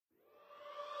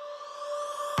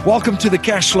Welcome to the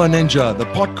Cashflow Ninja, the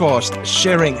podcast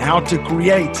sharing how to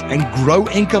create and grow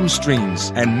income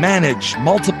streams and manage,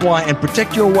 multiply, and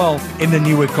protect your wealth in the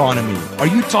new economy. Are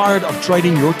you tired of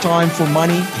trading your time for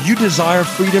money? Do you desire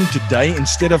freedom today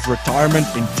instead of retirement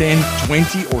in 10,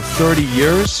 20, or 30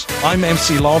 years? I'm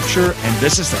MC Laubscher, and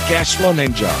this is the Cashflow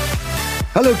Ninja.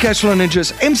 Hello, Cashflow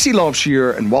Ninjas. MC Laubscher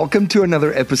here, and welcome to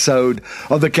another episode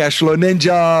of the Cashflow Ninja.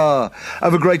 I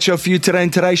have a great show for you today.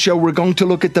 In today's show, we're going to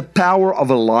look at the power of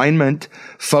alignment,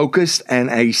 focus, and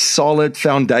a solid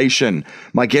foundation.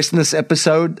 My guests in this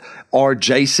episode are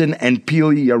Jason and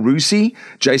Pili Yarusi.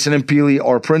 Jason and Pili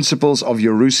are principals of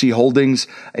Yarusi Holdings,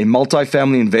 a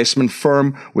multifamily investment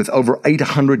firm with over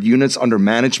 800 units under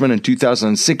management in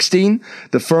 2016.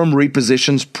 The firm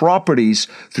repositions properties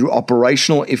through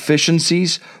operational efficiencies,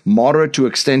 moderate to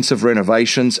extensive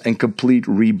renovations, and complete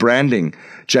rebranding.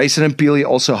 Jason and Pili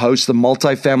also host the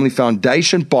Multifamily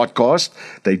Foundation podcast.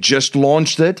 They just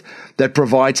launched it, that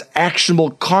provides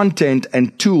actionable content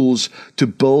and tools to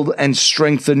build and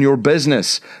strengthen your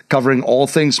business, covering all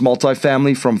things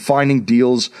multifamily, from finding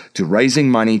deals to raising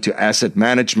money to asset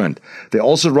management. They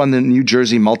also run the New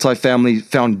Jersey Multifamily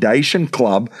Foundation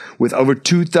Club with over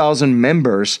 2,000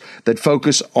 members that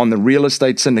focus on the real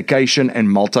estate syndication and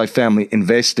multifamily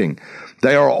investing.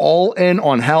 They are all in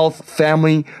on health,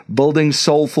 family, building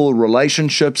soulful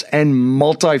relationships, and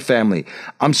multifamily.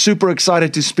 I'm super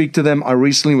excited to speak to them. I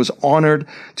recently was honored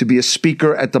to be a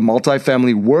speaker at the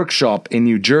Multifamily Workshop in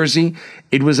New Jersey.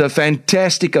 It was a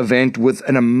fantastic event with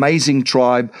an amazing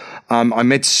tribe. I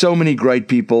met so many great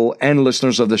people and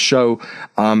listeners of the show.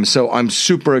 So I'm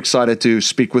super excited to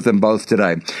speak with them both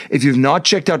today. If you've not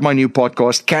checked out my new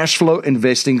podcast, Cashflow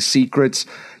Investing Secrets,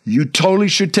 you totally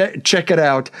should check it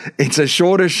out. It's a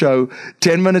shorter show,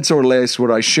 10 minutes or less,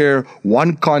 where I share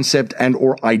one concept and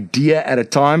or idea at a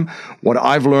time, what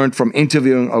I've learned from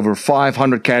interviewing over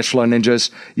 500 Cashflow Ninjas.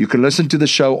 You can listen to the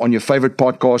show on your favorite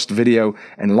podcast, video,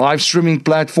 and live streaming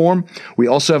platform. We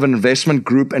also have an investment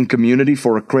group and community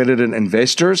for accredited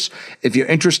investors. If you're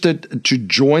interested to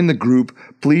join the group,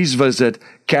 please visit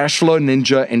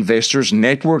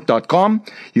CashflowNinjaInvestorsNetwork.com.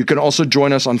 You can also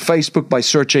join us on Facebook by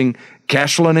searching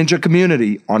Cashflow Ninja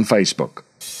Community on Facebook.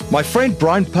 My friend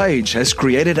Brian Page has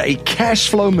created a cash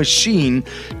flow machine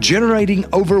generating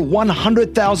over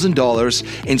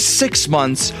 $100,000 in 6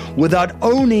 months without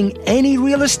owning any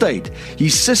real estate.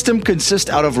 His system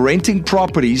consists out of renting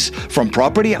properties from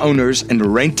property owners and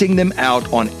renting them out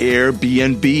on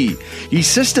Airbnb. His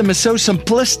system is so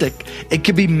simplistic, it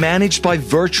can be managed by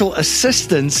virtual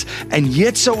assistants and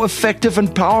yet so effective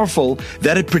and powerful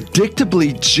that it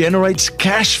predictably generates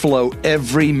cash flow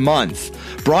every month.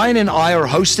 Brian and I are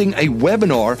hosting a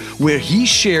webinar where he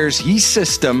shares his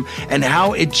system and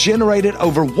how it generated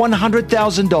over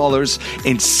 $100,000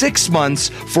 in 6 months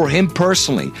for him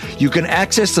personally. You can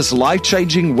access this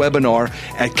life-changing webinar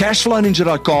at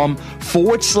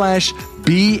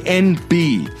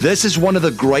cashflowninja.com/BNB. This is one of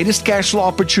the greatest cash flow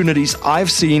opportunities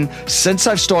I've seen since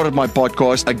I've started my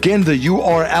podcast. Again, the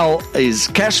URL is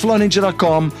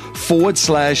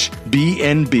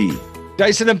cashflowninja.com/BNB.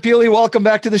 Jason and Pili, welcome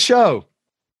back to the show.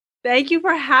 Thank you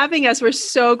for having us. We're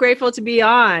so grateful to be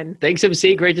on. Thanks,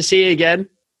 MC. Great to see you again.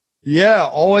 Yeah,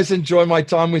 always enjoy my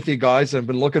time with you guys. I've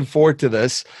been looking forward to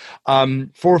this.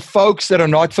 For folks that are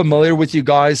not familiar with you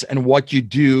guys and what you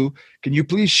do, can you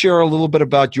please share a little bit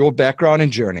about your background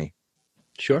and journey?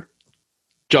 Sure.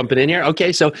 Jumping in here.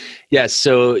 Okay. So yes.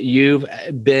 So you've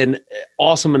been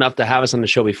awesome enough to have us on the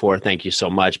show before. Thank you so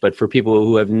much. But for people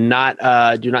who have not,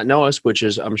 do not know us, which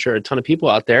is, I'm sure, a ton of people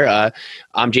out there.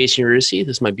 I'm Jason Yarusi.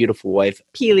 This is my beautiful wife,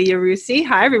 Pili Yarusi.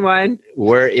 Hi, everyone.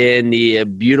 We're in the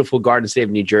beautiful Garden State of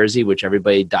New Jersey, which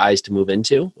everybody dies to move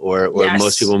into, or yes,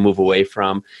 most people move away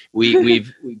from. We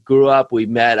grew up, we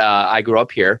met, I grew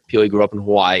up here. Pili grew up in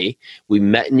Hawaii. We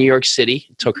met in New York City.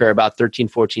 It took her about 13,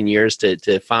 14 years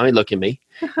to finally look at me.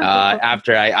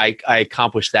 After I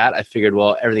accomplished that, I figured,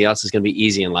 well, everything else is going to be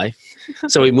easy in life.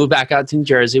 So we moved back out to New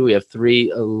Jersey. We have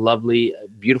 3 lovely,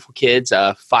 beautiful kids,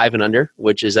 5 and under,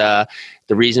 which is the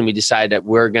reason we decided that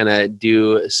we're going to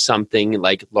do something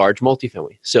like large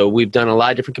multifamily. So we've done a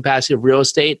lot of different capacity of real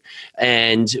estate,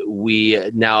 and we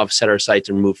now have set our sights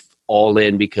and moved all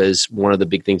in, because one of the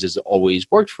big things that's always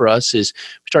worked for us is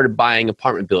we started buying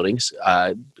apartment buildings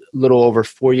a little over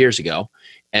 4 years ago.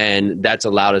 And that's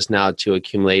allowed us now to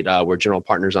accumulate. We're general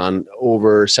partners on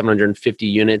over 750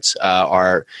 units.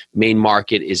 Our main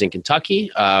market is in Kentucky.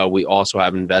 We also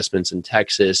have investments in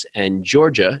Texas and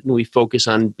Georgia. And we focus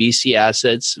on BC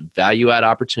assets, value add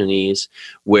opportunities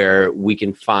where we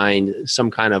can find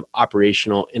some kind of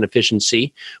operational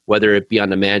inefficiency, whether it be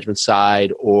on the management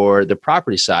side or the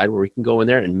property side, where we can go in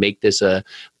there and make this a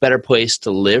better place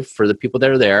to live for the people that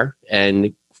are there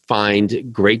and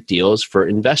find great deals for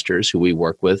investors who we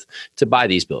work with to buy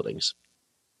these buildings.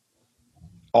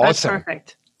 Awesome. That's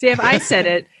perfect. See, if I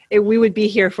said we would be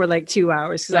here for like 2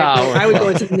 hours because I would go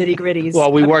into the nitty gritties.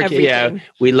 Well, we work. Everything. Yeah,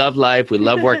 we love life. We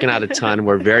love working out a ton.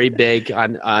 We're very big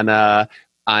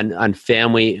on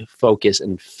family focus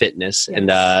and fitness. Yes. And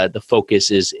the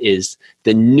focus is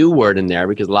the new word in there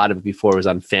because a lot of it before was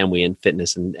on family and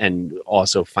fitness and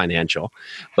also financial.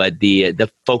 But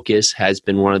the focus has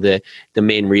been one of the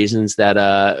main reasons that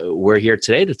we're here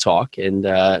today to talk, and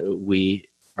we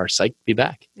are psyched to be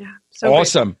back. Yeah, so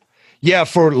awesome. Great. Yeah,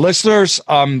 for listeners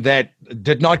that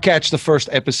did not catch the first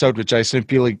episode with Jason and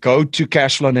Pili, go to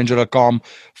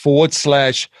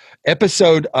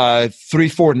cashflowninja.com/episode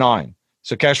 349.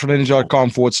 So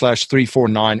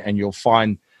cashflowninja.com/349, and you'll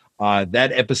find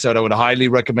that episode. I would highly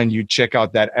recommend you check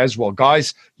out that as well.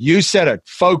 Guys, you said it,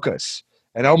 focus.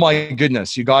 And oh my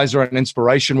goodness, you guys are an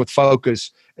inspiration with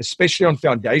focus, especially on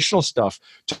foundational stuff.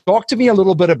 Talk to me a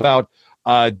little bit about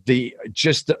the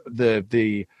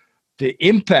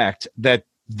impact that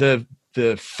the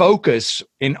focus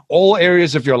in all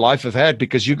areas of your life have had,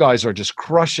 because you guys are just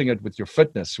crushing it with your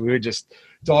fitness. We were just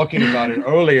talking about it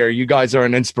earlier. You guys are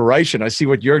an inspiration. I see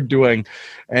what you're doing,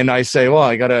 and I say, well,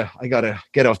 I gotta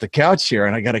get off the couch here,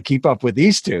 and I gotta keep up with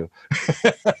these two.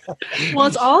 Well,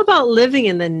 it's all about living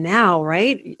in the now,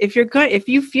 right? If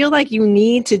you feel like you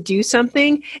need to do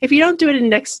something, if you don't do it in the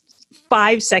next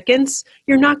 5 seconds,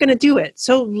 you're not going to do it.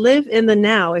 So live in the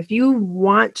now. If you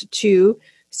want to,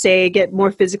 say, get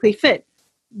more physically fit,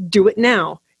 do it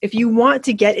now. If you want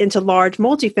to get into large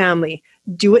multifamily,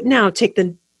 do it now. Take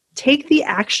the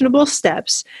actionable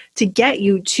steps to get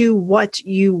you to what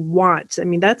you want. I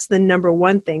mean, that's the number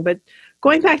one thing. But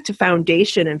going back to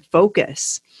foundation and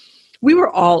focus, we were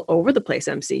all over the place,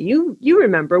 MC. You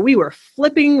remember, we were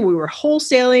flipping, we were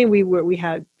wholesaling, we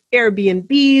had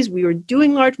Airbnbs, we were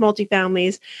doing large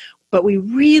multifamilies, but we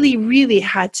really, really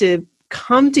had to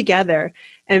come together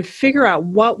and figure out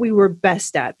what we were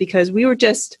best at, because we were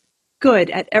just good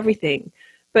at everything.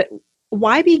 But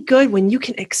why be good when you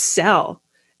can excel?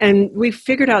 And we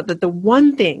figured out that the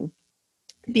one thing,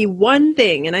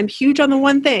 and I'm huge on the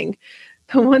one thing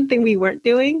we weren't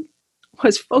doing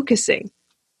was focusing.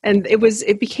 And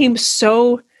it became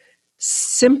so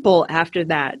simple after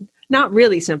that. Not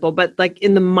really simple, but like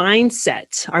in the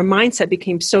mindset, our mindset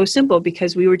became so simple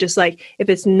because we were just like, if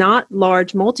it's not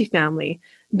large multifamily,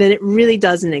 then it really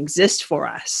doesn't exist for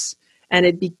us. And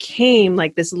it became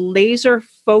like this laser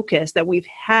focus that we've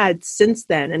had since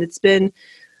then. And it's been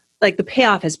like the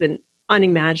payoff has been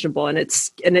unimaginable, and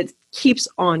it keeps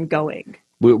on going.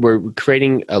 We're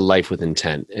creating a life with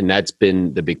intent, and that's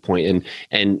been the big point.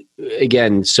 And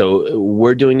again, so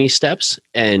we're doing these steps,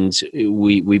 and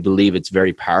we believe it's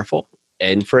very powerful.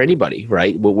 And for anybody,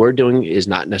 right? What we're doing is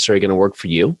not necessarily going to work for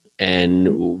you,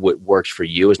 and what works for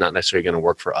you is not necessarily going to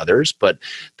work for others. But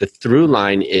the through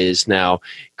line is now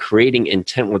creating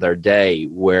intent with our day,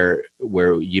 where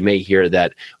you may hear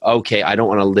that, okay, I don't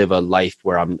want to live a life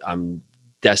where I'm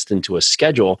destined to a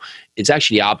schedule. It's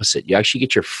actually the opposite. You actually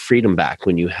get your freedom back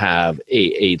when you have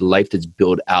a life that's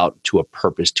built out to a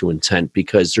purpose, to intent,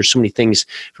 because there's so many things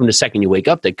from the second you wake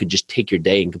up that could just take your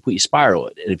day and completely spiral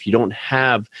it. And if you don't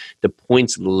have the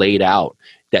points laid out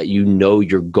that you know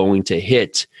you're going to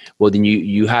hit, well, then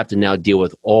you have to now deal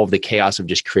with all of the chaos of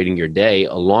just creating your day,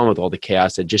 along with all the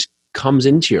chaos that just comes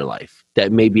into your life.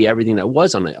 That may be everything that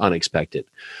was unexpected.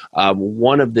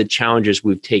 One of the challenges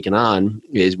we've taken on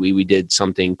is we did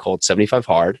something called 75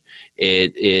 Hard.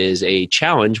 It is a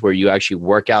challenge where you actually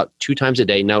work out 2 times a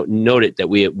day. Now, note it that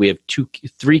we have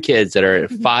 3 kids that are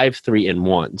 5, 3, and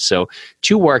 1. So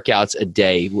 2 workouts a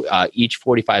day, each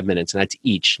 45 minutes, and that's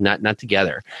each, not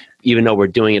together. Even though we're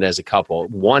doing it as a couple,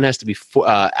 one has to be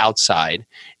outside.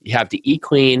 You have to eat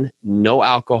clean, no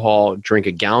alcohol, drink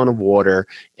a gallon of water,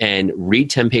 and read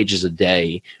 10 pages a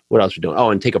day. What else are we doing? Oh,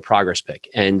 and take a progress pic.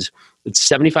 And it's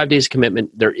 75 days of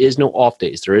commitment. There is no off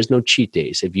days. There is no cheat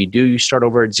days. If you do, you start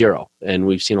over at 0. And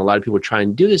we've seen a lot of people try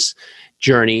and do this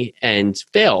journey and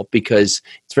fail because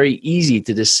it's very easy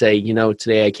to just say,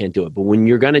 today I can't do it. But when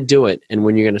you're going to do it, and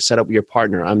when you're going to set up with your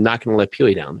partner, I'm not going to let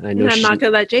Pili down. And I know I'm not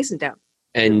going to let Jason down.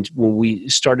 And when we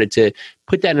started to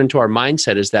put that into our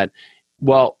mindset is that,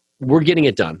 well, we're getting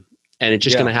it done. and it's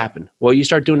just going to happen. Well, you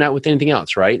start doing that with anything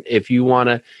else, right? If you want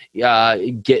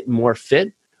to get more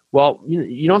fit, well,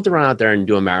 you don't have to run out there and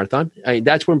do a marathon.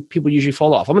 That's when people usually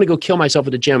fall off. I'm going to go kill myself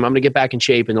at the gym. I'm going to get back in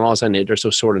shape. And then all of a sudden they're so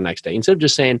sore the next day. Instead of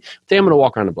just saying, today I'm going to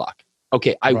walk around the block.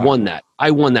 Okay, I won that.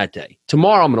 I won that day.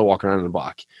 Tomorrow I'm going to walk around the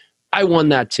block. I won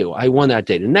that too. I won that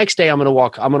day. The next day I'm going to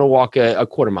walk a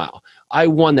quarter mile. I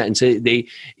won that. And so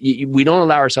we don't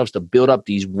allow ourselves to build up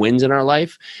these wins in our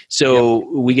life. So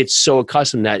we get so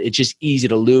accustomed that it's just easy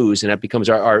to lose. And that becomes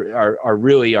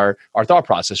our thought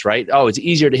process, right? Oh, it's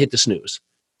easier to hit the snooze.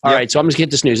 All right, so I'm just going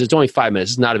to hit the snooze. It's only 5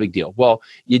 minutes. It's not a big deal. Well,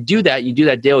 you do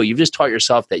that daily. You've just taught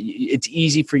yourself that it's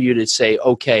easy for you to say,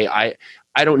 okay, I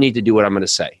don't need to do what I'm going to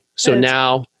say. So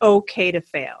now okay to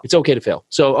fail. It's okay to fail.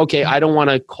 So, okay, I don't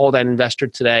want to call that investor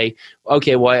today.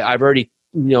 Okay, well, I've already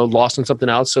lost on something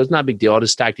else, so it's not a big deal. I'll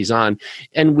just stack these on.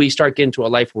 And we start getting to a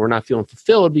life where we're not feeling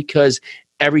fulfilled because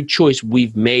every choice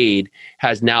we've made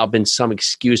has now been some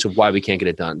excuse of why we can't get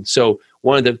it done. So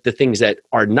one of the things that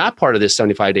are not part of this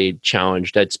 75-day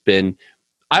challenge that's been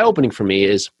eye-opening for me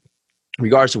is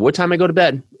regardless of what time I go to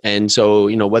bed. And so,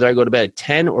 whether I go to bed at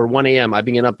 10 or 1 a.m., I've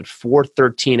been getting up at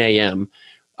 4:13 a.m.,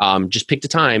 just pick the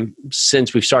time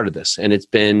since we've started this. And it's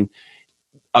been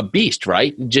a beast,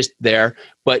 right? Just there.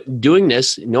 But doing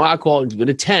this, no alcohol, go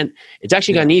to tent, it's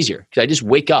actually gotten easier because I just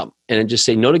wake up and just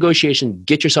say, no negotiation,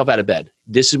 get yourself out of bed.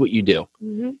 This is what you do.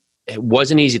 Mm-hmm. It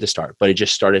wasn't easy to start, but it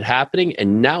just started happening.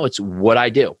 And now it's what I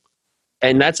do.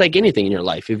 And that's like anything in your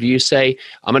life. If you say,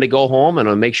 I'm going to go home and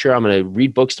I'll make sure I'm going to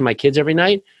read books to my kids every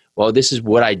night. Well, this is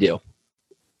what I do.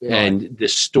 Right. And the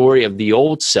story of the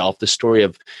old self, the story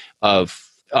of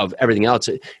everything else,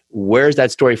 where's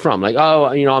that story from? Like, oh,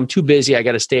 I'm too busy. I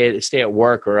got to stay at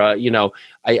work, or, I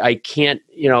can't,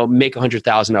 make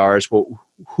 $100,000. Well,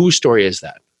 whose story is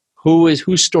that?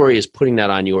 Whose story is putting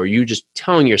that on you? Or are you just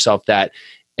telling yourself that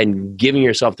and giving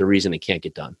yourself the reason it can't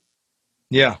get done?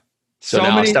 Yeah. So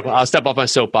now I'll step off my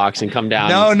soapbox and come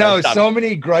down. No, so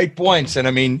many great points. And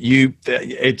I mean,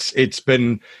 it's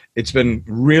been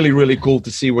really, really cool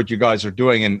to see what you guys are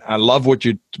doing. And I love what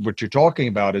you're talking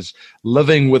about is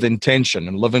living with intention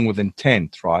and living with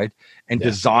intent, right? And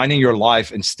designing your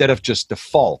life instead of just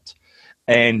default.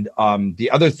 And the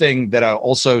other thing that I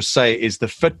also say is the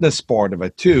fitness part of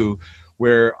it too,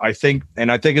 where I think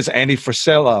it's Andy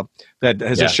Frisella that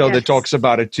has a show that talks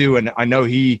about it too. And I know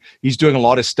he's doing a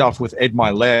lot of stuff with Ed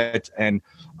Milet. And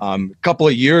a couple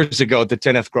of years ago at the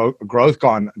 10X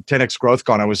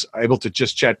GrowthCon, I was able to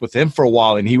just chat with him for a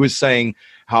while. And he was saying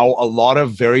how a lot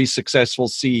of very successful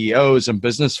CEOs and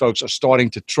business folks are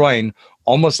starting to train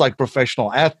almost like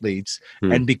professional athletes.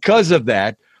 And because of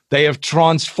that, they have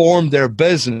transformed their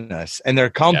business and their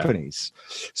companies.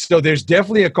 Yeah. So there's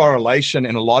definitely a correlation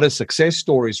and a lot of success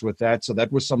stories with that. So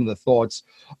that was some of the thoughts.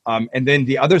 And then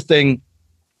the other thing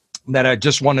that I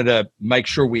just wanted to make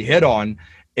sure we hit on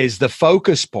is the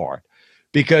focus part,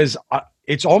 because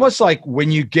it's almost like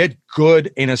when you get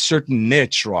good in a certain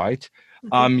niche, right?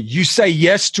 You say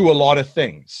yes to a lot of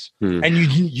things, and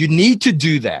you need to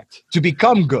do that to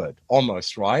become good,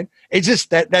 almost, right? It's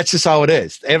just that's just how it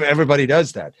is. Everybody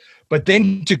does that. But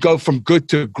then to go from good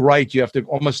to great, you have to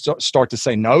almost start to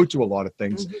say no to a lot of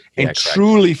things and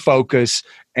truly focus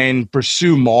and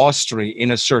pursue mastery in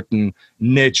a certain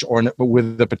niche or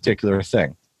with a particular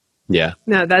thing. Yeah.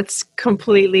 No, that's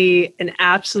completely and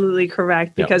absolutely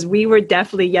correct, because we were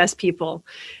definitely yes people.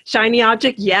 Shiny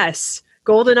object, yes.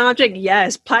 Golden object,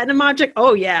 yes. Platinum object,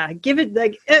 oh yeah. Give it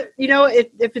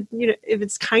if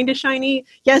it's kind of shiny,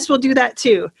 yes, we'll do that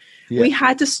too. Yeah. We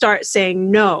had to start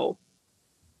saying no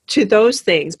to those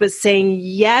things, but saying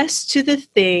yes to the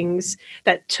things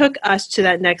that took us to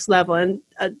that next level. And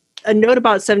a note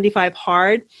about 75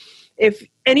 Hard: if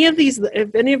any of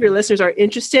your listeners are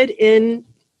interested in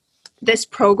this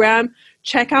program,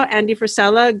 check out Andy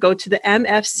Frisella. Go to the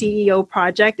MFCEO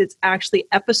project. It's actually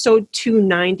episode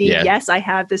 290. Yeah. Yes, I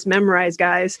have this memorized,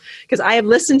 guys, because I have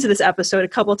listened to this episode a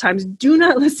couple of times. Do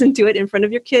not listen to it in front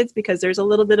of your kids because there's a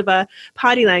little bit of a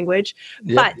potty language.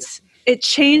 Yeah. But it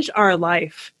changed our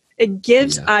life. It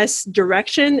gives us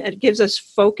direction. It gives us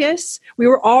focus. We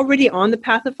were already on the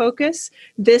path of focus.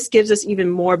 This gives us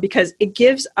even more because it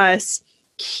gives us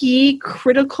key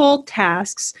critical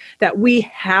tasks that we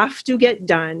have to get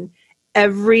done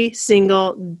every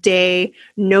single day.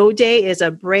 No day is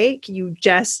a break. You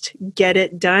just get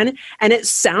it done. And it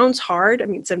sounds hard. I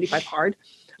mean, 75 Hard,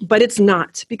 but it's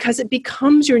not, because it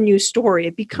becomes your new story.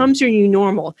 It becomes your new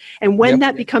normal. And when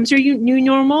that becomes your new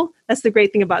normal, that's the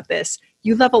great thing about this.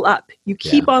 You level up. You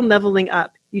keep on leveling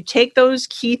up. You take those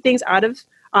key things out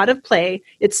of play.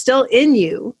 It's still in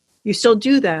you. You still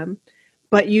do them,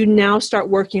 but you now start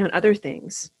working on other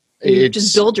things. You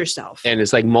just build yourself. And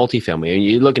it's like multifamily. And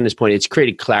you look at this point, it's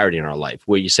created clarity in our life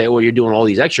where you say, well, you're doing all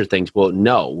these extra things. Well,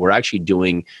 no, we're actually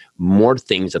doing more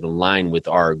things that align with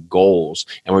our goals.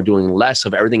 And we're doing less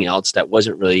of everything else that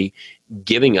wasn't really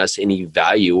giving us any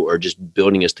value or just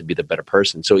building us to be the better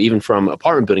person. So even from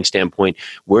apartment building standpoint,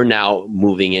 we're now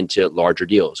moving into larger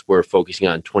deals. We're focusing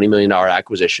on $20 million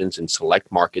acquisitions in select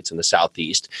markets in the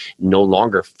Southeast, no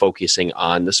longer focusing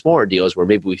on the smaller deals where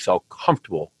maybe we felt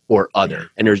comfortable or other.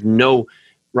 And there's no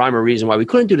rhyme or reason why we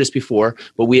couldn't do this before,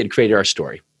 but we had created our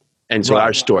story. And so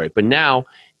our story. But now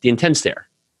the intent's there.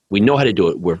 We know how to do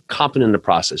it. We're confident in the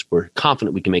process. We're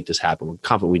confident we can make this happen. We're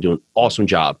confident we do an awesome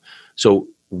job. So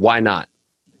why not?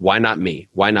 Why not me?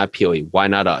 Why not Pili? Why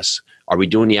not us? Are we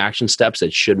doing the action steps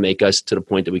that should make us to the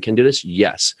point that we can do this?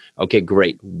 Yes. Okay,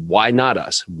 great. Why not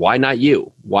us? Why not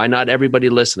you? Why not everybody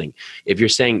listening? If you're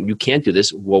saying you can't do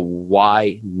this, well,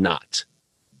 why not?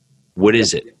 What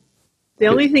is it? The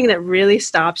only thing that really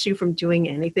stops you from doing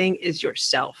anything is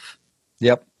yourself.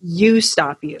 Yep. You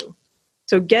stop you.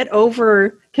 So get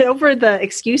over the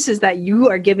excuses that you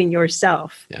are giving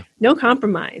yourself. Yeah. No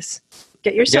compromise.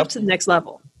 Get yourself to the next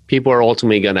level. People are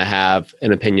ultimately going to have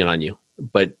an opinion on you,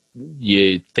 but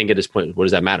you think at this point, what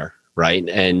does that matter? Right.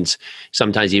 And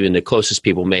sometimes even the closest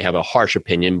people may have a harsh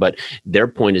opinion, but their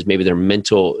point is maybe their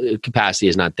mental capacity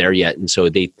is not there yet. And so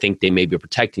they think they may be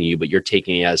protecting you, but you're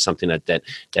taking it as something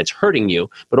that's hurting you.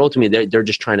 But ultimately, they're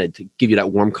just trying to give you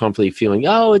that warm, comfortable feeling.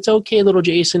 Oh, it's okay, little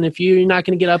Jason. If you're not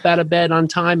going to get up out of bed on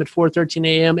time at 4:13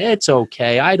 a.m., it's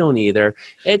okay. I don't either.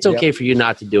 It's okay for you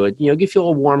not to do it. You feel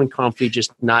all warm and comfy,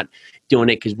 just not doing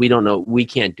it because we don't know. We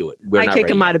can't do it. I kick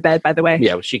him out of bed, by the way.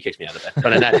 Yeah, well, she kicks me out of bed.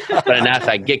 But in that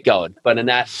I get going. But in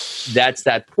that's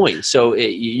that point. So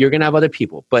you're going to have other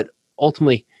people. But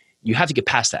ultimately, you have to get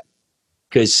past that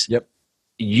because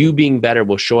you being better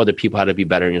will show other people how to be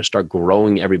better, and you'll start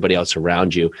growing everybody else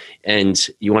around you. And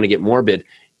you want to get morbid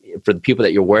for the people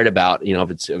that you're worried about.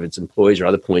 If it's employees or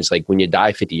other points, like when you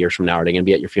die 50 years from now, are they going to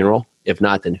be at your funeral? If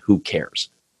not, then who cares?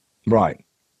 Right.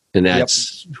 And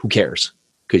that's who cares?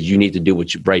 Because you need to do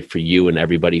what's right for you and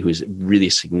everybody who's really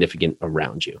significant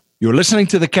around you. You're listening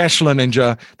to the Cashflow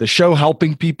Ninja, the show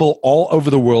helping people all over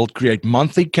the world create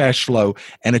monthly cash flow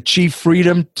and achieve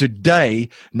freedom today,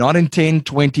 not in 10,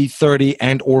 20, 30,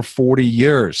 and or 40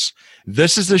 years.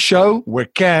 This is the show where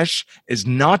cash is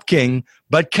not king,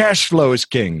 but cash flow is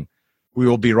king. We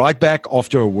will be right back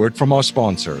after a word from our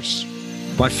sponsors.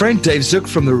 My friend Dave Zook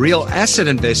from The Real Asset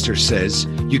Investor says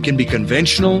you can be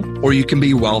conventional or you can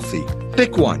be wealthy.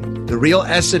 Pick one. The Real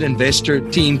Asset Investor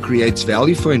team creates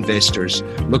value for investors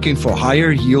looking for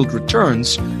higher yield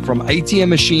returns from ATM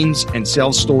machines and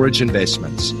self-storage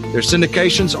investments. Their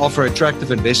syndications offer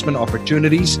attractive investment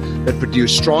opportunities that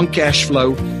produce strong cash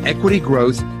flow, equity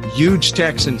growth, huge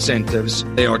tax incentives.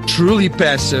 They are truly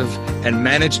passive and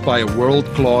managed by a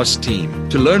world-class team.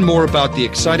 To learn more about the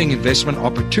exciting investment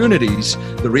opportunities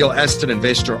the Real Asset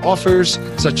Investor offers,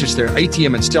 such as their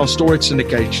ATM and self-storage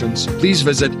syndications, please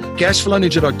visit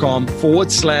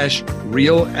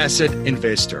cashflowninja.com/Real Asset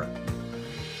Investor.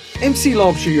 MC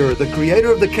Lampshire, the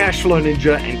creator of the Cashflow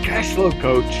Ninja and Cashflow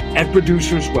Coach at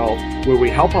Producers Wealth, where we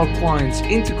help our clients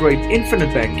integrate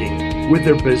infinite banking with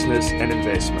their business and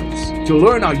investments. To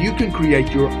learn how you can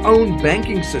create your own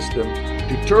banking system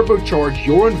to turbocharge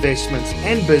your investments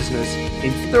and business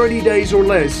in 30 days or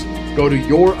less, go to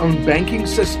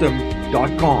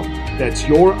yourownbankingsystem.com. That's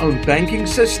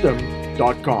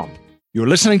yourownbankingsystem.com. You're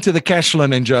listening to the Cashflow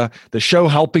Ninja, the show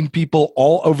helping people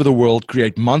all over the world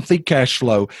create monthly cash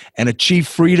flow and achieve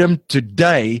freedom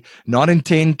today, not in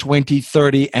 10, 20,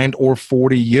 30, and or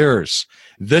 40 years.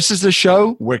 This is the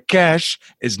show where cash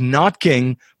is not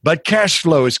king, but cash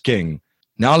flow is king.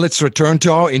 Now let's return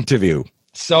to our interview.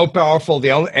 So powerful.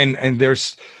 And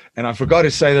I forgot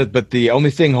to say that, but the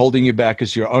only thing holding you back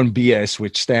is your own BS,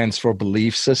 which stands for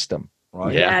belief system.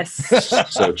 Right? Yes.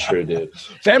 So true, dude.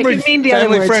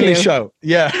 Family-friendly show.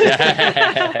 Yeah.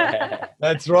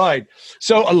 That's right.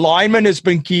 So alignment has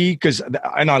been key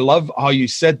and I love how you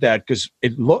said that because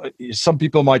some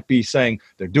people might be saying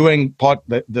they're doing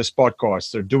this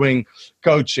podcast, they're doing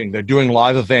coaching, they're doing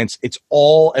live events. It's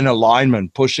all in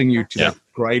alignment, pushing you to a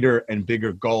greater and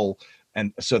bigger goal.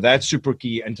 And so that's super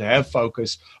key. And to have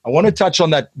focus, I want to touch on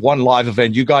that one live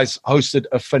event. You guys hosted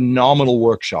a phenomenal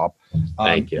workshop,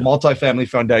 Thank you. Multifamily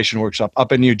Foundation workshop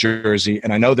up in New Jersey.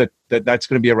 And I know that's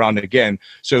going to be around again.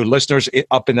 So listeners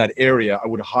up in that area, I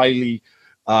would highly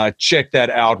check that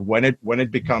out when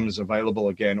it becomes available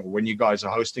again, or when you guys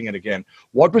are hosting it again.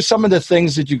 What were some of the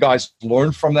things that you guys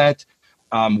learned from that?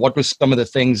 What were some of the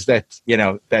things that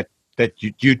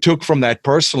you took from that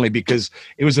personally, because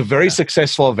it was a very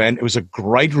successful event. It was a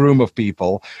great room of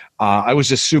people. I was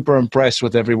just super impressed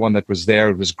with everyone that was there.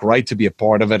 It was great to be a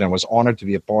part of it, and was honored to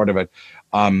be a part of it.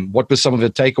 What were some of the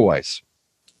takeaways?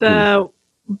 The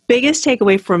biggest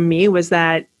takeaway from me was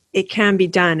that it can be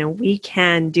done and we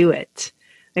can do it.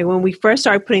 Like when we first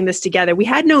started putting this together, we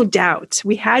had no doubt.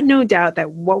 We had no doubt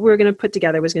that what we were going to put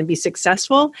together was going to be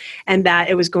successful and that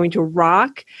it was going to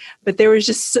rock. But there was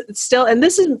just still, and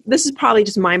this is probably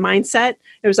just my mindset.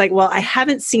 It was like, well, I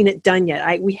haven't seen it done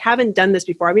yet. We haven't done this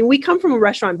before. I mean, we come from a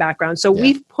restaurant background, so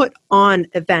we've put on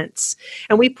events,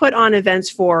 and we put on events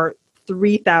for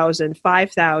 3,000,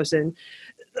 5,000,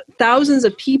 thousands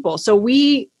of people. So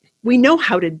we know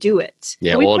how to do it.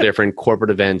 Yeah, all different corporate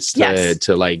events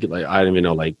to like I don't even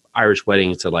know, like Irish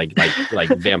weddings to like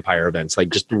vampire events, like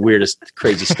just the weirdest,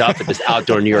 crazy stuff at this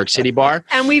outdoor New York City bar.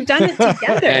 And we've done it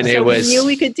together. And so we knew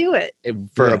we could do it.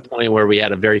 For a point where we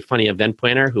had a very funny event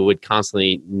planner who would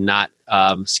constantly not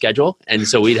schedule. And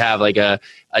so we'd have like a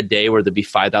day where there'd be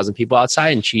 5,000 people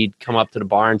outside, and she'd come up to the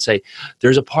bar and say,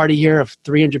 there's a party here of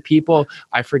 300 people.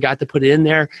 I forgot to put it in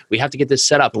there. We have to get this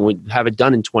set up, and we'd have it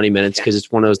done in 20 minutes because it's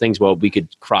one of those things, well, we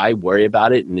could cry, worry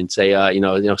about it, and then say,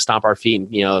 stomp our feet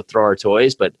and, throw our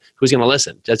toys, but who's going to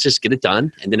listen? Let's just get it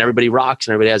done. And then everybody rocks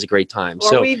and everybody has a great time. Or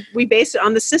so we base it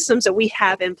on the systems that we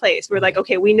have in place. We're like,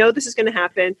 okay, we know this is going to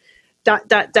happen. ...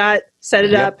 Set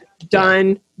it up,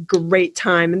 done, great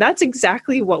time. And that's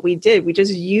exactly what we did. We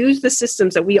just used the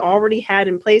systems that we already had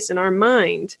in place in our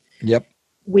mind. Yep.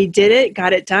 We did it,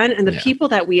 got it done. And the people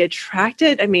that we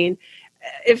attracted, I mean,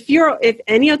 if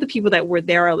any of the people that were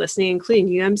there are listening, including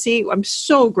UMC, I'm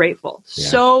so grateful.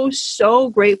 Yeah. So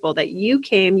grateful that you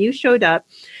came, you showed up,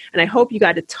 and I hope you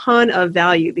got a ton of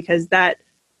value, because that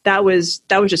was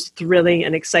just thrilling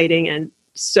and exciting, and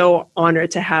so honored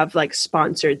to have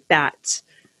sponsored that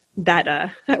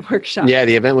workshop. Yeah,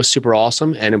 the event was super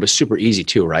awesome, and it was super easy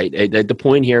too, right? The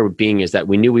point here being is that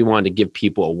we knew we wanted to give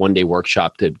people a one-day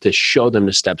workshop to show them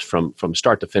the steps from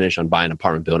start to finish on buying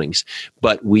apartment buildings.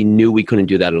 But we knew we couldn't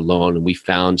do that alone, and we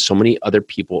found so many other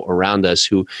people around us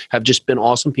who have just been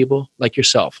awesome people, like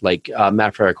yourself, like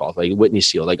Matt Farrakhan, like Whitney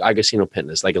Seal, like Agostino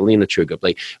Pintus, like Alina Trugup,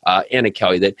 like Anna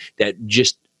Kelly, that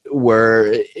just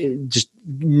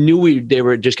knew they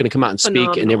were just going to come out and speak.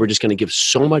 Phenomenal. And they were just going to give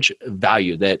so much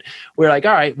value that we're like,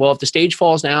 all right, well, if the stage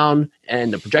falls down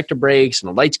and the projector breaks and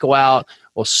the lights go out,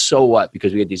 well, so what?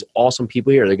 Because we had these awesome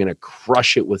people here. They're going to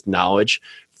crush it with knowledge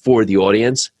for the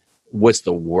audience. What's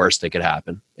the worst that could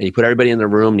happen? And you put everybody in the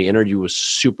room. The energy was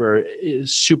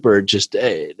super just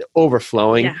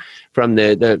overflowing from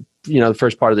the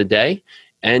first part of the day.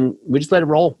 And we just let it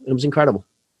roll. It was incredible.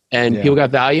 And people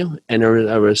got value, and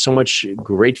there was so much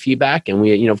great feedback. And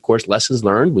we, of course, lessons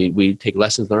learned. We take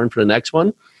lessons learned for the next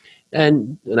one,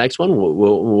 and the next one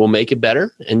we'll make it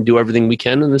better and do everything we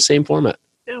can in the same format.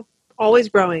 Yeah, always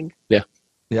growing. Yeah.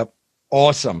 Yep.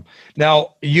 Awesome.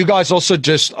 Now, you guys also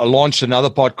just launched another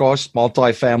podcast,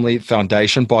 Multifamily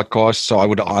Foundation Podcast. So I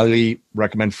would highly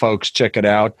recommend folks check it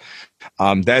out.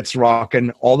 That's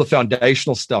rocking all the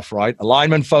foundational stuff, right?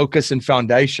 Alignment, focus, and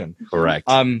foundation. Correct.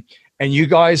 And you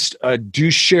guys do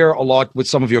share a lot with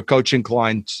some of your coaching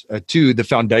clients too, the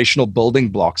foundational building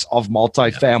blocks of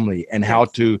multifamily and how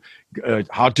to do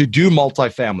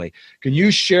multifamily. Can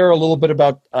you share a little bit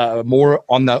about more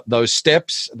on those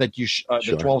steps that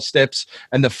the 12 steps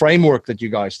and the framework that you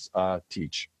guys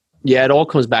teach? Yeah, it all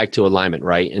comes back to alignment,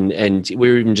 right? And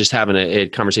we were even just having a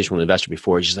conversation with an investor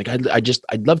before. He's just like,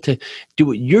 I'd love to do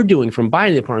what you're doing from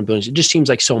buying the apartment buildings. It just seems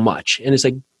like so much. And it's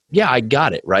like, yeah, I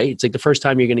got it, right? It's like the first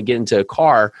time you're going to get into a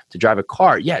car to drive a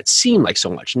car. Yeah, it seemed like so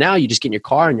much. Now you just get in your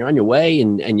car and you're on your way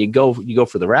and you go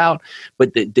for the route.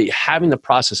 But having the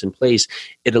process in place,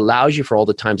 it allows you for all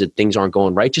the times that things aren't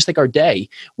going right. Just like our day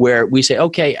where we say,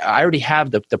 okay, I already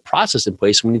have the process in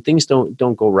place. When things don't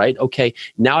go right, okay,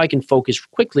 now I can focus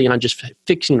quickly on just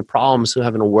fixing the problems, so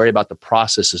having to worry about the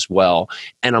process as well.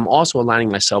 And I'm also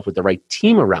aligning myself with the right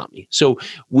team around me. So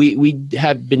we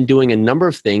have been doing a number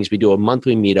of things. We do a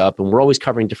monthly meetup, and we're always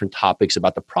covering different topics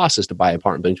about the process to buy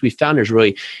apartment buildings. We found there's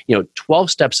really,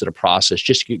 12 steps to the process.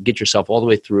 Just to get yourself all the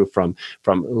way through from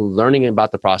learning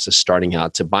about the process, starting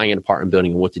out, to buying an apartment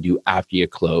building and what to do after you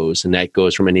close. And that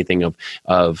goes from anything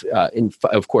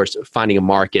of course, finding a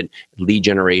market, lead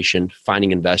generation,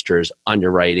 finding investors,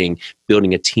 underwriting,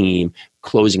 building a team,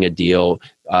 closing a deal,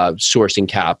 sourcing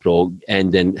capital,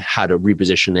 and then how to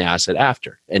reposition the asset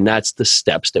after. And that's the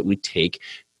steps that we take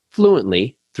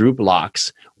fluently through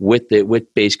blocks with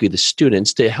basically the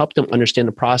students to help them understand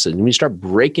the process. And we start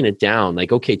breaking it down,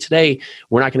 like, okay, today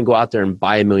we're not going to go out there and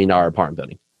buy $1 million apartment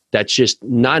building. That's just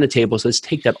not on the table. So let's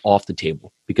take that off the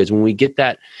table, because when we get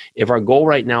that, if our goal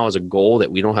right now is a goal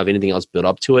that we don't have anything else built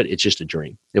up to it, it's just a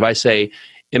dream. If I say,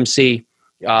 MC,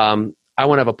 I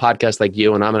want to have a podcast like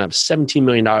you, and I'm going to have 17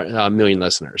 million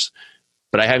listeners,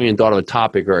 but I haven't even thought of a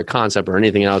topic or a concept or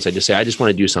anything else. I just say, I just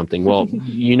want to do something. Well,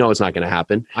 it's not going to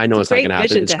happen. I know it's not going to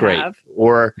happen. It's great. Have.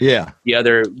 Or the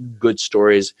other good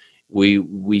stories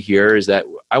we hear is that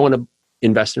I want to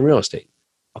invest in real estate.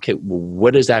 Okay, well,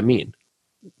 what does that mean?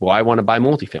 Well, I want to buy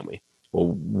multifamily. Well,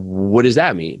 what does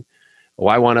that mean?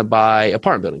 Well, I want to buy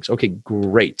apartment buildings. Okay,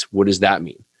 great. What does that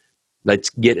mean?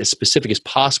 Let's get as specific as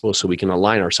possible so we can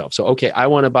align ourselves. So, okay, I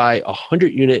want to buy a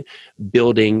 100-unit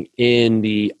building in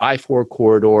the I-4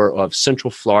 corridor of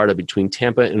Central Florida between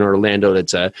Tampa and Orlando.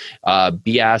 That's a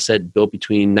B asset built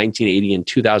between 1980 and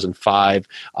 2005.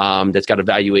 That's got a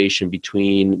valuation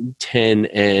between $10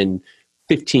 and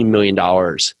 $15 million.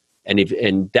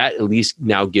 And that at least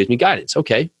now gives me guidance.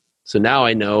 Okay, so now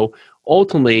I know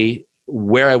ultimately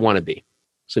where I want to be.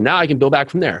 So now I can build back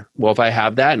from there. Well, if I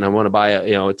have that and I want to buy a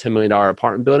 $10 million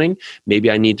apartment building,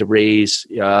 maybe I need to raise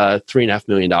 $3.5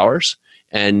 million.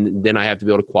 And then I have to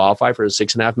be able to qualify for a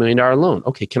 $6.5 million loan.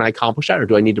 Okay, can I accomplish that? Or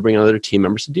do I need to bring other team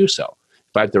members to do so?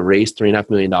 If I have to raise $3.5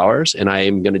 million and I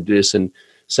am going to do this in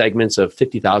segments of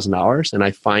 $50,000, and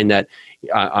I find that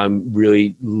I'm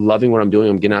really loving what I'm doing.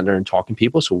 I'm getting out there and talking to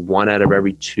people. So 1 out of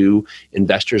every 2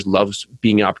 investors loves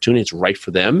being an opportunity. It's right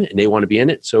for them and they want to be in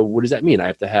it. So what does that mean? I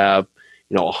have to have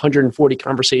 140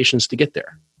 conversations to get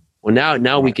there. Well,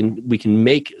 now we can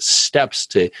make steps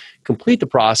to complete the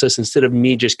process instead of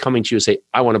me just coming to you and say,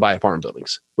 I want to buy apartment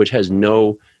buildings, which has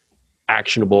no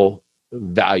actionable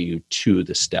value to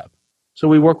the step. So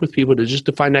we work with people to just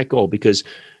define that goal, because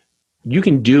you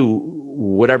can do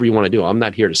whatever you want to do. I'm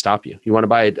not here to stop you. You want to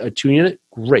buy a 2-unit?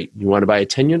 Great. You want to buy a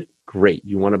 10-unit? Great.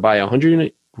 You want to buy a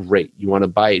 100-unit? Great. You want to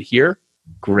buy it here?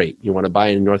 Great. You want to buy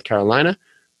it in North Carolina?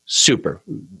 Super.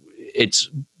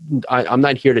 I'm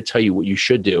not here to tell you what you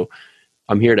should do.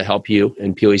 I'm here to help you,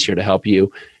 and Pili's here to help you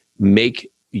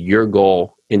make your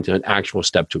goal into an actual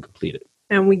step to complete it.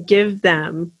 And we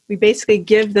basically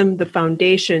give them the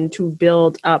foundation to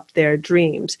build up their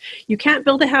dreams. You can't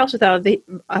build a house without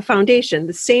a foundation.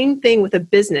 The same thing with a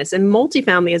business, and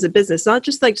multifamily as a business, not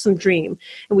just like some dream.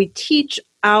 And we teach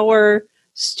our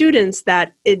students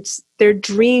that their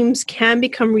dreams can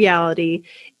become reality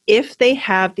if they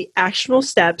have the actionable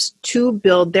steps to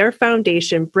build their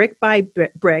foundation brick by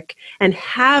brick and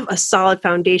have a solid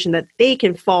foundation that they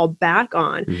can fall back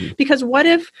on. Mm-hmm. Because what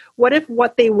if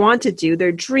what they want to do,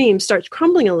 their dream, starts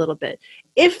crumbling a little bit?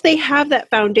 If they have that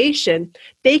foundation,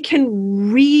 they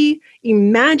can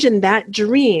reimagine that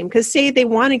dream. Because say they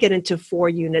want to get into 4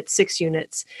 units, 6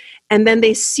 units, and then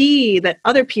they see that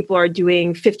other people are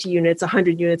doing 50 units,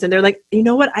 100 units, and they're like, you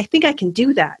know what? I think I can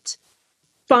do that.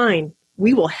 Fine.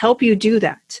 We will help you do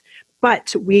that.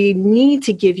 But we need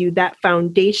to give you that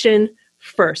foundation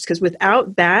first, because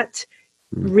without that,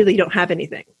 you really don't have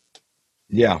anything.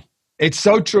 Yeah, it's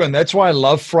so true. And that's why I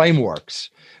love frameworks.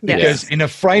 Because in a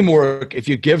framework, if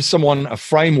you give someone a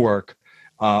framework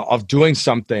of doing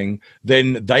something,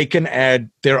 then they can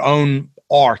add their own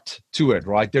art to it,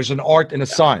 right? There's an art and a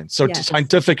science. So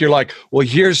scientific, you're like, well,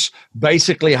 here's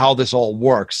basically how this all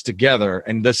works together.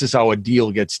 And this is how a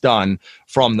deal gets done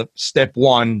from the step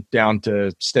 1 down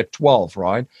to step 12,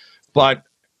 right? But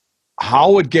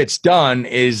how it gets done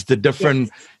is the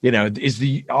different,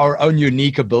 our own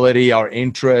unique ability, our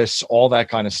interests, all that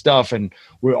kind of stuff. And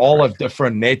we all have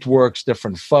different networks,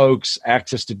 different folks,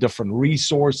 access to different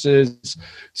resources.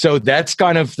 So that's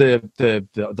kind of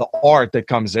the art that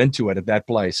comes into it at that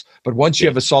place. But once you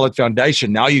have a solid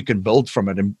foundation, now you can build from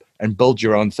it and build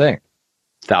your own thing.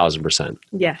 1,000%.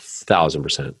 Yes.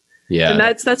 1,000%. Yeah. And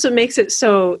that's what makes it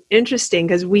so interesting,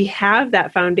 because we have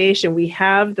that foundation. We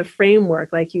have the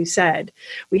framework, like you said.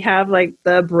 We have like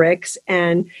the bricks,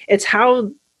 and it's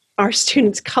how our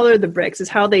students color the bricks. It's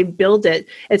how they build it.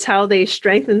 It's how they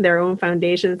strengthen their own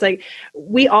foundation. It's like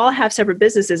we all have separate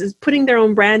businesses. It's putting their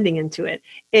own branding into it.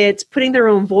 It's putting their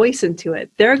own voice into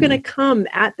it. They're going to come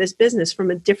at this business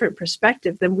from a different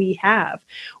perspective than we have.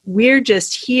 We're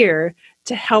just here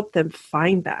to help them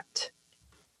find that.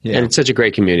 Yeah. And it's such a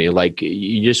great community. Like,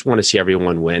 you just want to see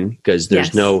everyone win, because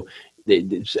there's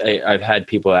I've had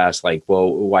people ask like,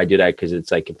 well, why do that? Because it's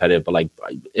like competitive, but like,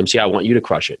 MC, I want you to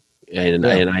crush it. And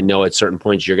I know at certain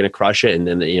points you're going to crush it. And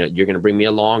then, you're going to bring me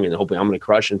along, and hopefully I'm going to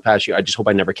crush and pass you. I just hope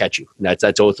I never catch you. And that's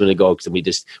ultimately the goal,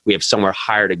 because we have somewhere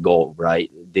higher to go, right?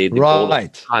 The goal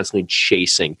is constantly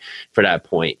chasing for that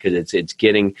point, because it's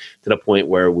getting to the point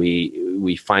where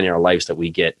we find in our lives that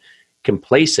we get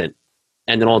complacent.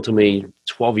 And then ultimately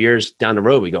 12 years down the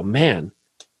road, we go, man,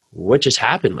 what just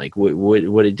happened? Like, what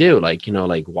did it do? Like,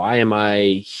 like, why am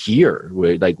I here?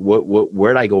 Where did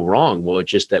I go wrong? Well,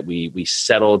 it's just that we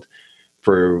settled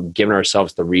for giving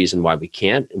ourselves the reason why we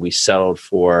can't. And we settled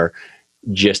for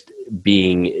just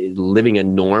living a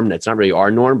norm that's not really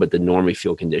our norm, but the norm we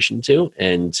feel conditioned to.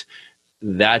 And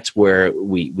that's where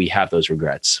we have those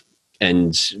regrets.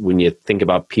 And when you think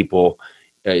about people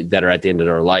that are at the end of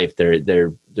their life,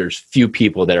 there's few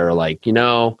people that are like,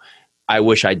 I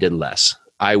wish I did less.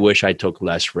 I wish I took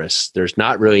less risks. There's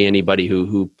not really anybody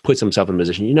who puts himself in a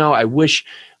position,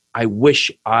 I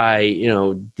wish I,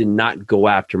 did not go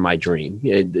after my dream.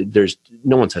 There's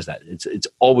no one says that. It's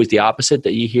always the opposite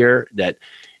that you hear, that,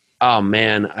 oh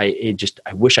man, I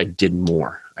wish I did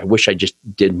more. I wish I just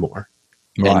did more.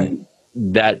 Right. And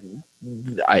that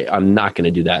I'm not going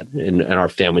to do that. And our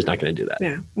family's not going to do that.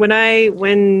 Yeah. When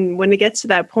it gets to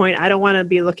that point, I don't want to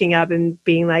be looking up and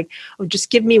being like, oh, just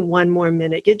give me one more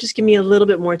minute. Just give me a little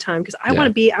bit more time. Cause I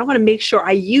want to make sure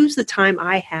I use the time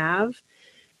I have.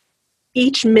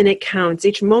 Each minute counts,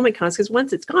 each moment counts, because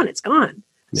once it's gone, it's gone.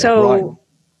 Yeah, so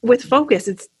with focus,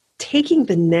 it's taking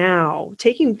the now,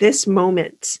 taking this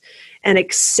moment and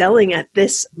excelling at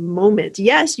this moment.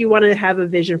 Yes, you want to have a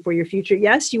vision for your future.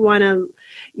 Yes, you want to,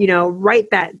 write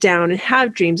that down and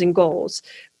have dreams and goals.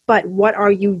 But what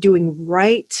are you doing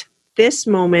right this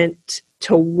moment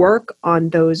to work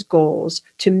on those goals,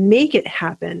 to make it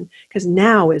happen? Because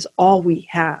now is all we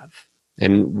have.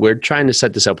 And we're trying to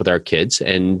set this up with our kids,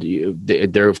 and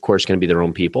they're of course going to be their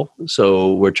own people.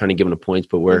 So we're trying to give them the points,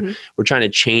 but we're trying to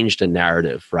change the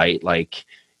narrative, right? Like,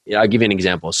 I'll give you an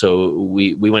example. So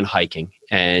we went hiking,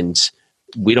 and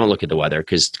we don't look at the weather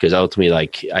because ultimately,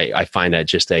 like, I find that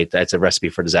that's a recipe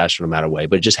for disaster no matter what.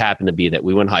 But it just happened to be that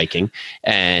we went hiking,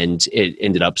 and it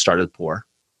ended up started to pour.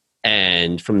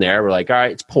 And from there, we're like, all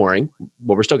right, it's pouring,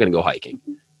 but we're still going to go hiking.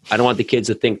 I don't want the kids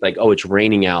to think like, oh, it's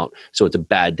raining out, so it's a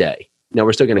bad day. No,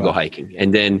 we're still going to go hiking.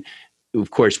 And then,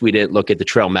 of course, we didn't look at the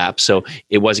trail map, so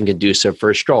it wasn't conducive for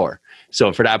a stroller.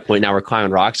 So for that point, now we're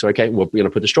climbing rocks. So, okay, we're going to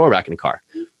put the stroller back in the car.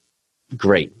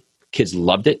 Great. Kids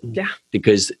loved it. Yeah.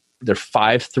 Because they're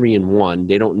 5, 3, and 1.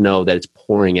 They don't know that it's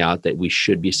pouring out, that we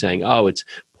should be saying, oh, it's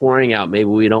pouring out. Maybe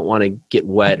we don't want to get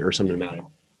wet or something about it.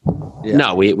 Yeah.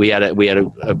 No, we had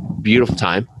a beautiful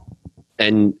time,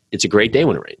 and it's a great day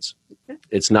when it rains.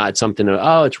 It's not something of,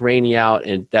 oh, it's rainy out,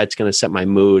 and that's going to set my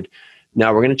mood.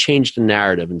 Now we're going to change the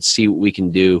narrative and see what we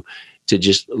can do to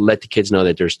just let the kids know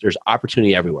that there's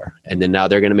opportunity everywhere. And then now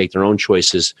they're going to make their own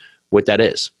choices what that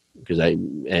is.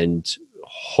 And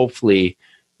hopefully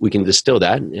we can distill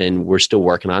that, and we're still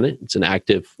working on it. It's an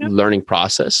active learning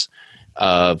process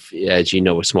of, as you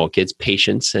know, with small kids,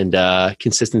 patience and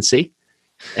consistency,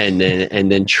 and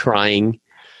then trying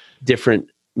different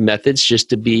methods just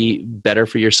to be better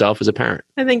for yourself as a parent.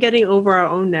 And then getting over our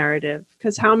own narrative.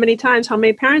 Because how many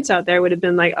parents out there would have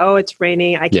been like, oh, it's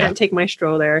raining, I can't take my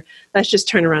stroller, let's just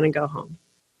turn around and go home.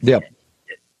 Yep.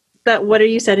 What are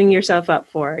you setting yourself up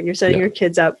for? You're setting your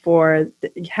kids up for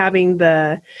having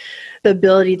the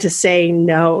ability to say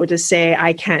no, to say,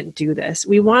 I can't do this.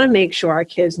 We want to make sure our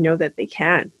kids know that they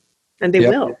can, and they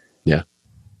will. Yeah.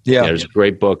 There's a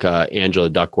great book, Angela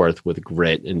Duckworth, with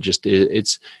Grit, and just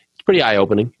it's pretty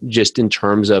eye-opening, just in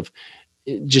terms of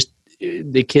just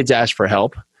the kids ask for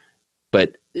help,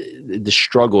 but the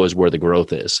struggle is where the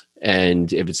growth is.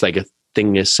 And if it's like a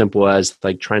thing as simple as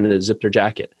like trying to zip their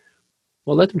jacket,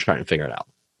 well, let them try and figure it out.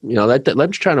 Let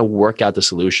them try to work out the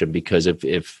solution, because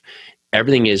if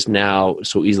everything is now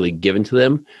so easily given to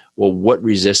them, well, what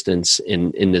resistance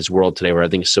in this world today where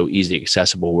everything is so easily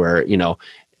accessible, where,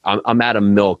 I'm out of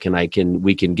milk and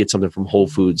we can get something from Whole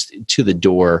Foods to the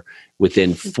door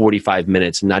within 45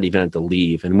 minutes, not even have to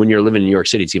leave. And when you're living in New York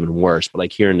City, it's even worse. But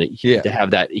like to have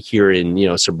that here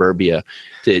in, suburbia,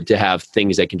 to have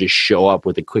things that can just show up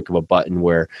with a click of a button,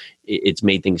 where it's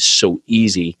made things so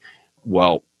easy.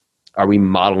 Well, are we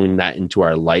modeling that into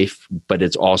our life? But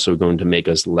it's also going to make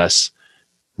us less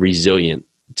resilient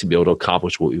to be able to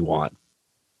accomplish what we want.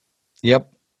 Yep.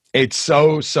 It's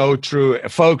so true.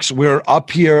 Folks, we're up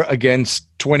here against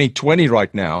 2020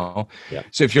 right now. Yeah.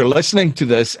 So if you're listening to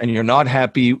this and you're not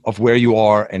happy of where you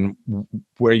are and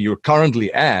where you're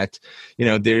currently at,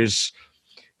 there's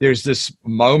this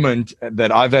moment that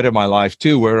I've had in my life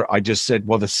too, where I just said,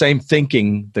 well, the same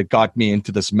thinking that got me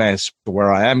into this mess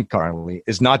where I am currently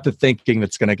is not the thinking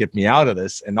that's going to get me out of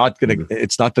this, and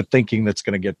it's not the thinking that's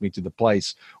going to get me to the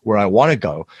place where I want to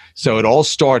go. So it all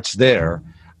starts there.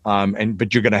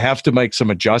 But you're going to have to make some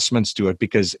adjustments to it,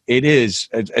 because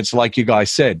it's like you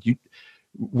guys said,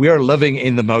 we are living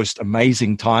in the most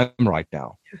amazing time right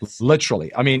now. Yes.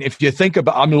 Literally. I mean, if you think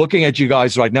about, I'm looking at you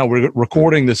guys right now, we're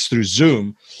recording this through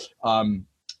Zoom.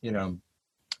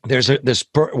 there's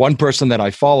one person that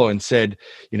I follow and said,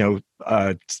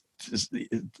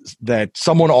 that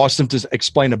someone asked him to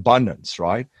explain abundance,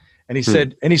 right? And he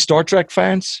said, any Star Trek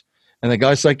fans? And the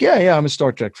guy's like, yeah, I'm a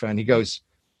Star Trek fan. He goes,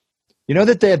 you know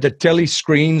that they had the telly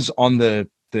screens on the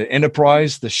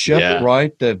Enterprise, the ship,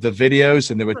 right? The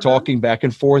videos, and they were talking back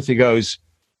and forth. He goes,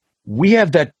 we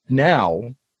have that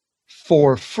now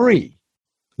for free.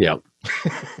 Yeah.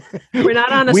 We're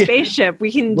not on a spaceship.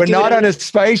 We're not on a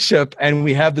spaceship, and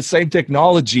we have the same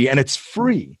technology, and it's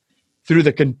free through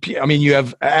the computer. I mean, you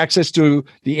have access to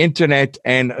the internet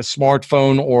and a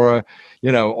smartphone or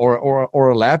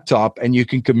a laptop, and you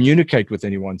can communicate with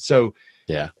anyone. So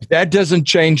that doesn't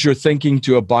change your thinking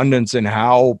to abundance and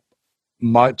how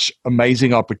much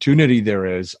amazing opportunity there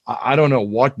is. I don't know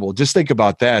what will. Just think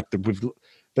about that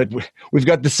we've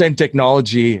got the same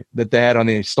technology that they had on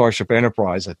the Starship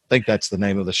Enterprise. I think that's the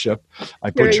name of the ship.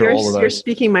 I picture all of those. You're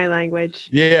speaking my language.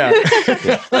 Yeah.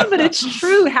 No, but it's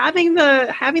true. Having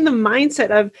the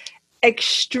mindset of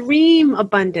extreme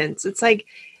abundance. It's like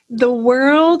the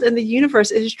world and the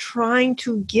universe is trying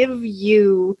to give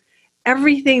you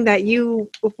everything that you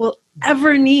will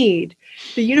ever need.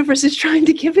 The universe is trying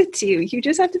to give it to you. You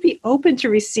just have to be open to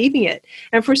receiving it.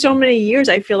 And for so many years,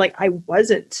 I feel like I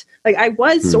wasn't. Like I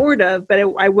was sort of, but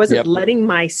I wasn't letting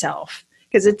myself,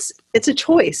 because it's a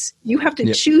choice. You have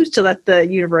to choose to let the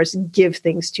universe give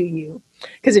things to you.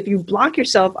 Because if you block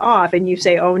yourself off and you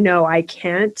say, oh no, I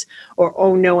can't, or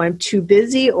oh no, I'm too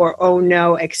busy, or oh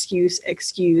no, excuse,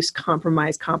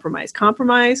 compromise,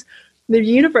 the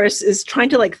universe is trying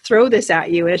to throw this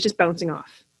at you, and it's just bouncing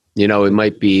off. It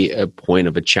might be a point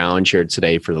of a challenge here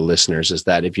today for the listeners, is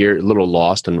that if you're a little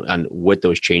lost on what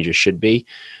those changes should be,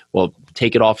 well,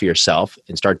 take it off of yourself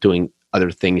and start doing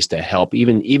other things to help,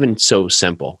 even so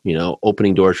simple,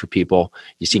 opening doors for people.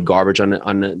 You see garbage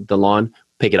on the lawn,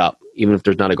 pick it up. Even if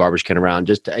there's not a garbage can around,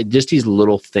 just these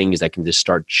little things that can just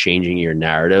start changing your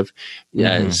narrative.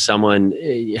 Someone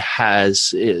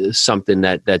has something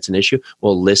that's an issue.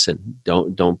 Well, listen.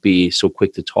 Don't be so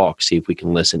quick to talk. See if we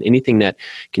can listen. Anything that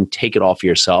can take it off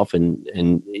yourself,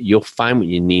 and you'll find what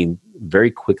you need very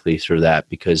quickly through that,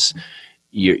 because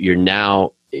you're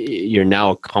now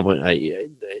accomplishing.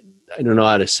 I don't know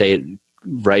how to say it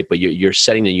right, but you're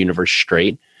setting the universe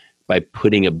straight by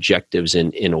putting objectives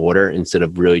in order, instead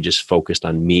of really just focused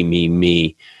on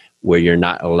me, where you're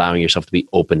not allowing yourself to be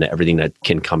open to everything that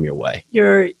can come your way.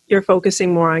 You're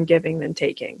focusing more on giving than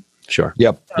taking. Sure.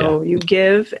 Yep. So you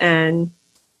give, and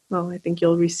I think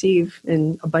you'll receive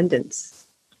in abundance.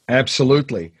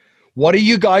 Absolutely. What are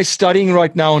you guys studying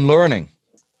right now and learning?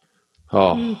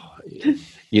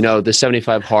 The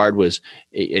 75 hard was,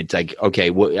 it's like, okay,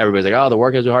 everybody's like, oh, the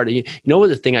workouts are hard. You know what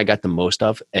the thing I got the most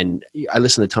of? And I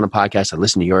listen to a ton of podcasts. I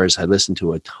listen to yours. I listen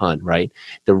to a ton, right?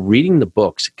 The reading the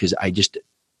books, because I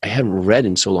haven't read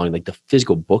in so long, like the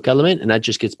physical book element. And that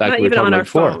just gets back to what we were talking about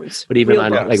before. But even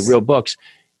on real books,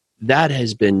 that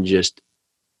has been just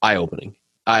eye-opening.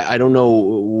 I don't know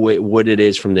what it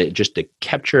is from just the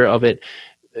capture of it,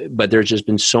 but there's just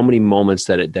been so many moments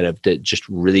that have just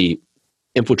really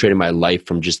infiltrated my life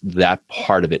from just that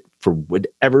part of it for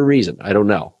whatever reason. I don't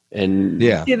know. And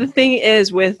the thing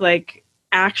is with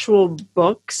actual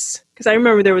books, because I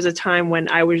remember there was a time when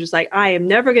I was just like, I am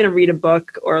never going to read a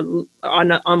book or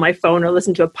on my phone or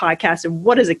listen to a podcast. And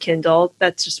what is a Kindle?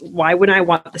 That's just, why wouldn't I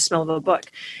want the smell of a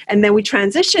book? And then we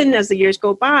transition as the years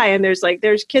go by, and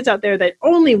there's kids out there that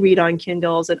only read on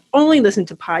Kindles and only listen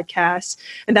to podcasts,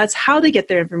 and that's how they get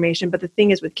their information. But the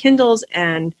thing is with Kindles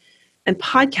and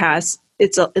podcasts,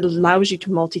 it allows you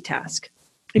to multitask.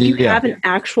 If you have an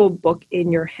actual book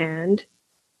in your hand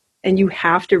and you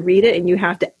have to read it and you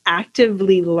have to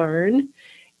actively learn,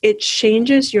 it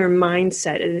changes your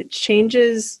mindset, and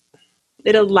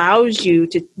it allows you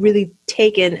to really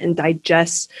take in and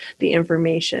digest the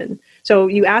information. So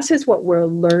you ask us what we're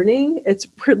learning.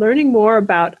 We're learning more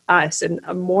about us and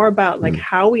more about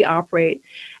how we operate,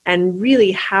 and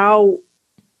really how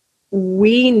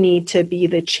we need to be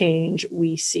the change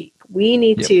we seek. We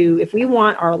need to, if we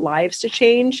want our lives to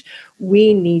change,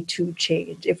 we need to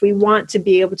change. If we want to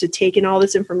be able to take in all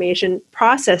this information,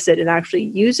 process it, and actually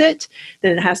use it,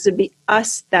 then it has to be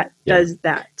us that does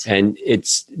that. And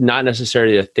it's not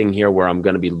necessarily a thing here where I'm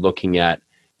going to be looking at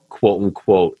quote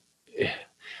unquote.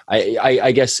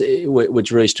 I guess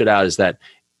what's really stood out is that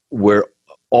we're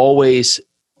always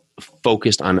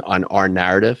focused on our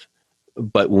narrative.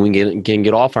 But when we can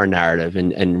get off our narrative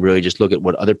and really just look at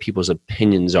what other people's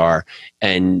opinions are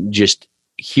and just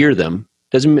hear them,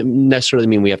 doesn't necessarily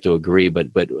mean we have to agree, but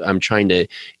I'm trying to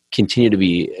continue to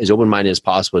be as open-minded as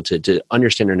possible to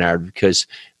understand our narrative, because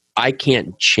I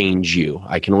can't change you.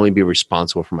 I can only be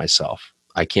responsible for myself.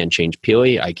 I can't change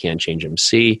Pili. I can't change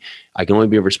MC. I can only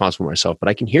be responsible for myself, but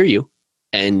I can hear you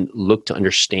and look to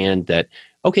understand that,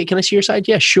 okay, can I see your side?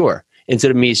 Yeah, sure.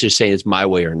 Instead of me just saying it's my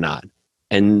way or not.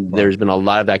 And there's been a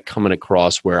lot of that coming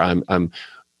across where I'm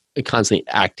constantly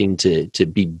acting to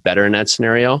be better in that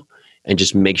scenario and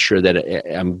just make sure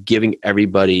that I'm giving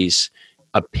everybody's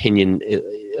opinion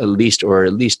at least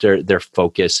their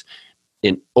focus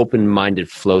in open-minded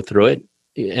flow through it.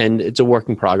 And it's a work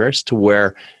in progress to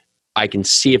where I can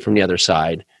see it from the other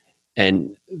side,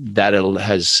 and that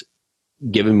has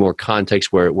given more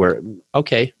context where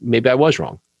okay, maybe I was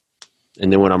wrong.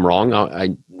 And then when I'm wrong,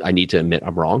 I need to admit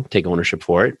I'm wrong, take ownership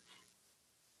for it,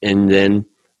 and then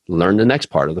learn the next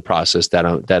part of the process that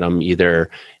I'm either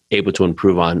able to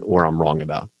improve on or I'm wrong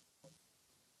about.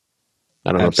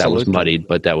 I don't know if that was muddied,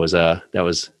 but that's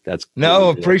no,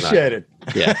 appreciate it.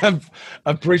 Yeah.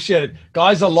 Appreciate it.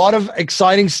 Guys, a lot of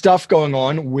exciting stuff going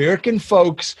on. Where can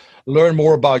folks learn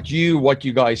more about you, what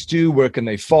you guys do? Where can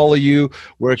they follow you?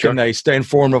 Where can they stay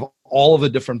informed of all of the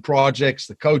different projects,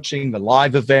 the coaching, the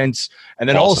live events? And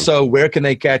then also, where can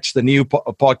they catch the new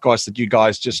podcast that you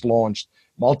guys just launched,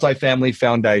 Multifamily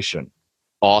Foundation?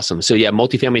 Awesome. So yeah,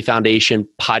 Multifamily Foundation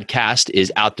podcast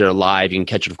is out there live. You can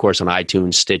catch it, of course, on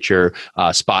iTunes, Stitcher,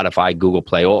 Spotify, Google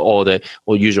Play, all the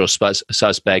usual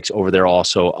suspects over there.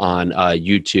 Also on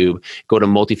YouTube. Go to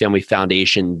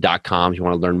multifamilyfoundation.com if you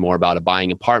want to learn more about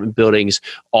buying apartment buildings.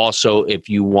 Also, if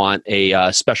you want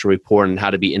a special report on how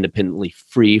to be independently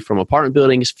free from apartment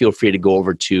buildings, feel free to go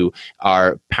over to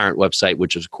our parent website,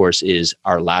 which of course is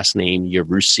our last name,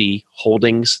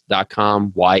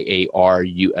 yarusiholdings.com,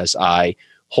 YARUSI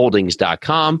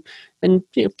holdings.com, and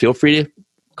feel free to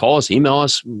call us, email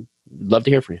us. Love to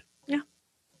hear from you. Yeah,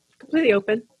 completely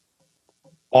open.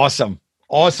 Awesome.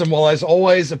 Well, as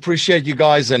always, appreciate you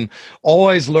guys and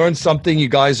always learn something. You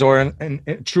guys are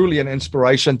truly an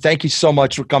inspiration. Thank you so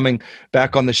much for coming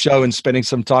back on the show and spending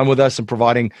some time with us and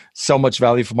providing so much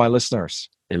value for my listeners.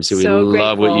 MC, we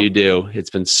love what you do. It's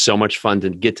been so much fun to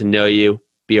get to know you,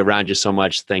 be around you so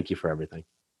much. Thank you for everything.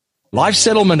 Life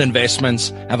settlement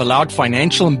investments have allowed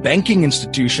financial and banking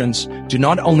institutions to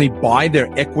not only buy their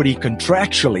equity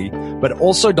contractually, but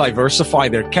also diversify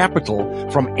their capital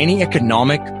from any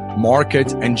economic,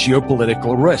 market, and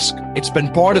geopolitical risk. It's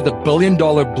been part of the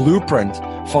billion-dollar blueprint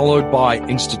followed by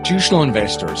institutional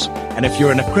investors. And if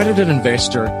you're an accredited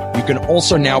investor, you can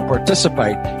also now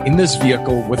participate in this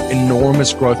vehicle with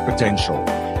enormous growth potential.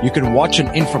 You can watch an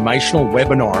informational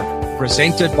webinar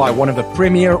presented by one of the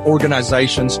premier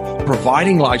organizations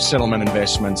providing life settlement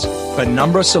investments,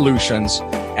 Penumbra Solutions,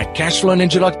 at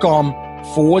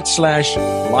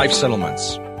cashflowninja.com/life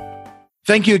settlements.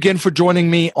 Thank you again for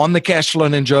joining me on the Cashflow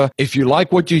Ninja. If you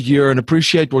like what you hear and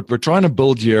appreciate what we're trying to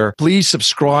build here, please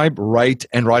subscribe, rate,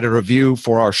 and write a review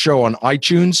for our show on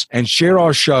iTunes and share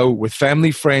our show with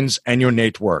family, friends, and your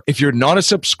network. If you're not a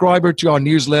subscriber to our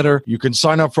newsletter, you can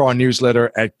sign up for our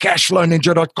newsletter at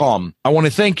cashflowninja.com. I want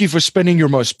to thank you for spending your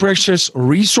most precious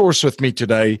resource with me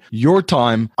today, your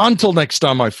time. Until next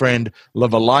time, my friend,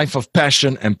 live a life of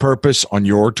passion and purpose on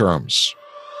your terms.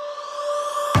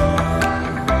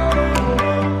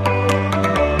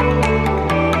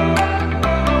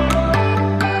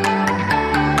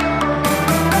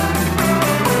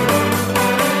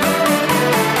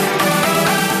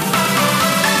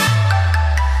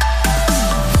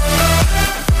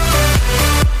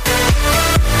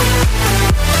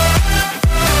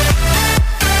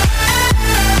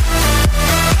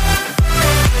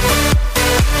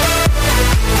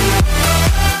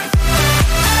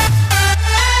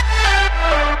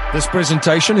 This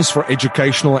presentation is for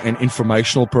educational and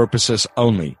informational purposes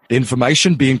only. The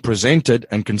information being presented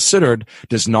and considered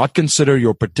does not consider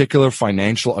your particular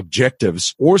financial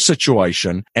objectives or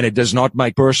situation, and it does not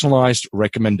make personalized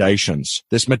recommendations.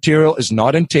 This material is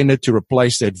not intended to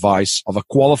replace the advice of a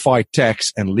qualified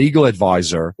tax and legal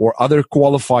advisor or other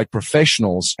qualified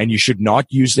professionals, and you should not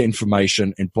use the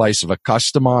information in place of a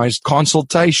customized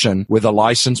consultation with a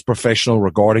licensed professional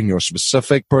regarding your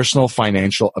specific personal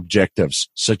financial objectives,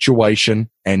 situation,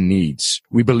 and needs.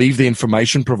 We believe the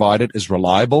information provided is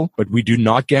reliable, but we do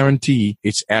not guarantee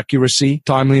its accuracy,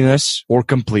 timeliness, or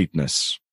completeness.